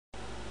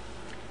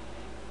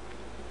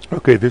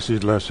Okay, this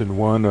is lesson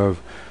 1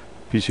 of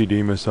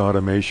Pcdmis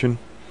automation,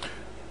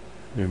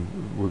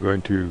 and we're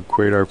going to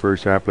create our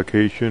first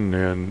application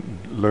and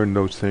learn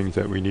those things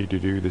that we need to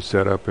do to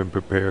set up and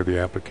prepare the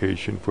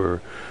application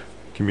for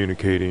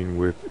communicating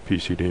with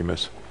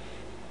Pcdmis.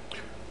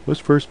 Let's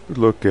first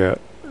look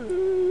at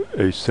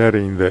a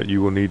setting that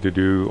you will need to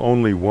do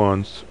only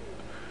once.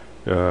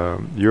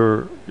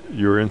 Your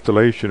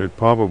installation is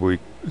probably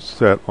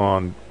set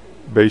on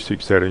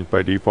basic settings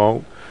by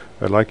default.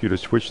 I'd like you to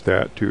switch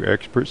that to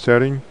expert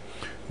setting,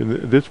 and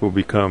this will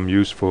become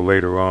useful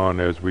later on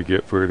as we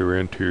get further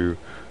into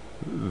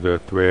the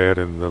thread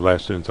and the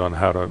lessons on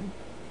how to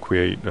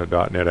create a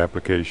 .NET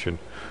application.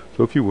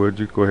 So if you would,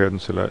 just go ahead and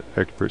select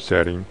expert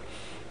setting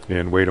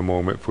and wait a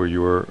moment for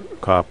your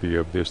copy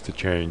of this to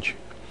change.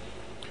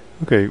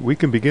 Okay, we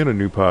can begin a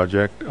new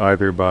project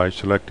either by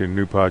selecting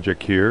new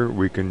project here.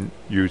 We can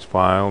use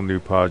file, new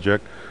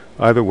project.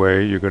 Either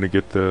way, you're going to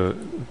get the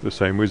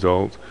same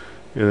results.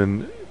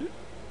 And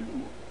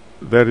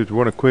that is, we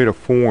want to create a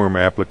form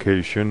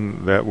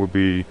application that will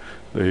be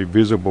a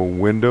visible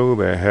window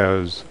that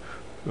has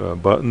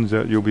buttons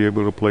that you'll be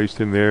able to place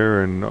in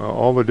there, and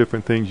all the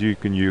different things you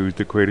can use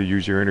to create a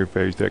user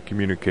interface that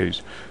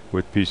communicates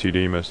with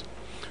Pcdmis.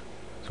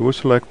 So we'll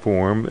select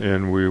form,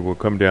 and we will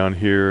come down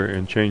here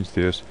and change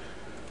this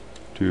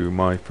to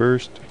my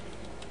first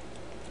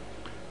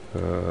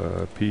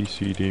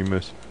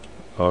Pcdmis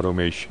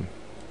automation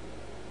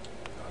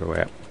auto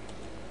app.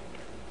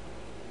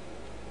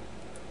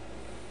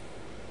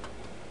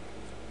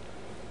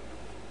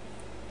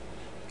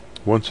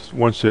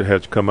 Once it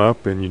has come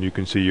up and you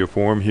can see your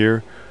form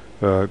here,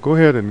 go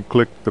ahead and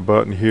click the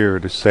button here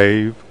to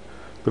save.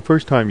 The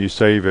first time you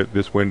save it,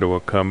 this window will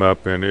come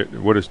up,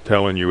 and what it's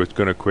telling you, it's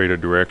going to create a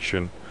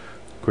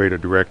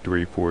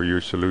directory for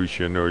your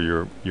solution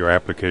or your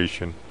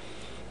application.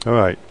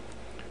 Alright,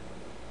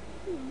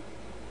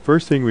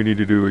 first thing we need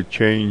to do is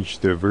change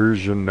the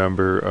version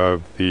number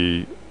of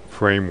the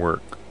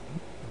framework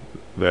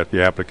that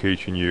the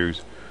application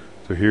uses.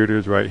 So here it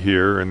is right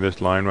here in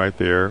this line right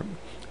there.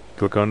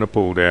 Click on the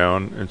pull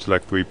down and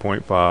select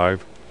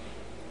 3.5.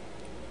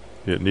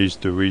 It needs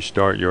to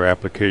restart your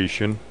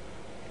application,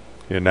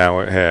 and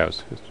now it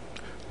has.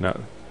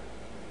 Now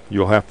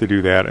you'll have to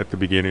do that at the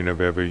beginning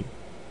of every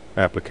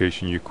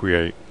application you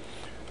create.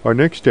 Our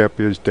next step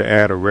is to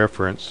add a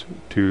reference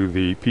to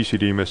the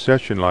Pcdmis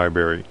session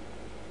library.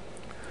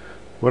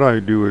 What I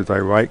do is I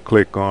right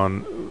click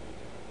on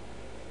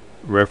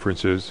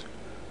references,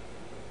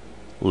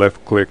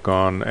 left click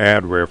on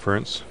add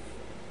reference,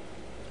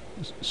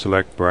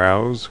 select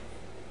browse,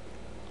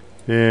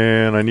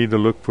 and I need to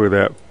look for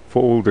that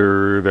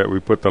folder that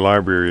we put the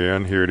library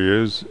in. Here it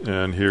is,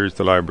 and here's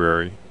the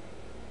library.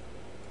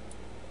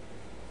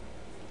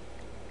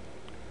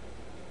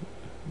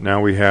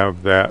 Now we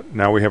have that.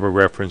 Now we have a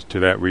reference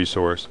to that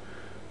resource.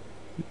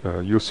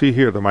 You'll see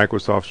here the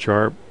Microsoft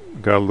Sharp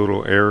got a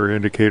little error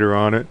indicator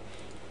on it.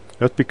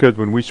 That's because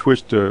when we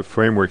switched to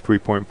framework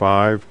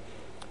 3.5,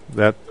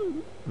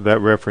 that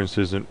reference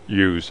isn't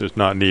used. It's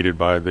not needed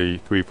by the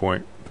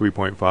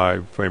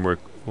 3.5 framework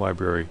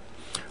library.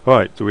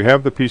 Alright, so we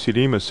have the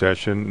Pcdmis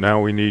session.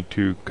 Now we need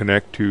to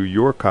connect to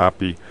your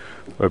copy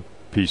of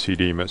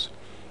Pcdmis.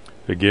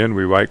 Again,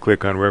 we right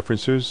click on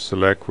references,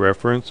 select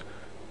reference,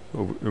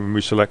 and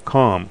we select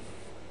COM.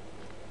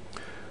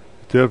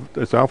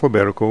 It's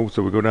alphabetical,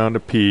 so we go down to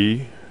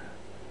P.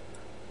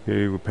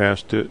 Okay, we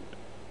passed it.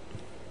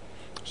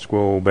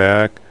 Scroll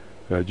back.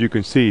 As you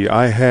can see,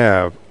 I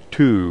have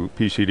two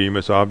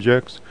Pcdmis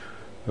objects,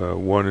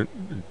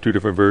 two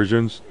different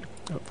versions.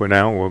 For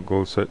now,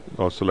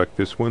 I'll select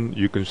this one.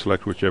 You can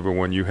select whichever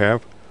one you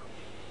have.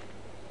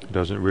 It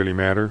doesn't really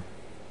matter.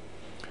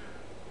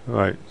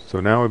 Alright, so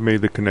now I've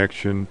made the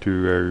connection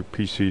to a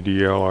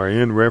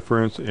PCDLRN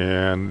reference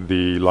and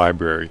the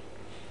library.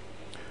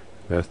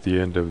 That's the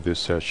end of this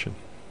session.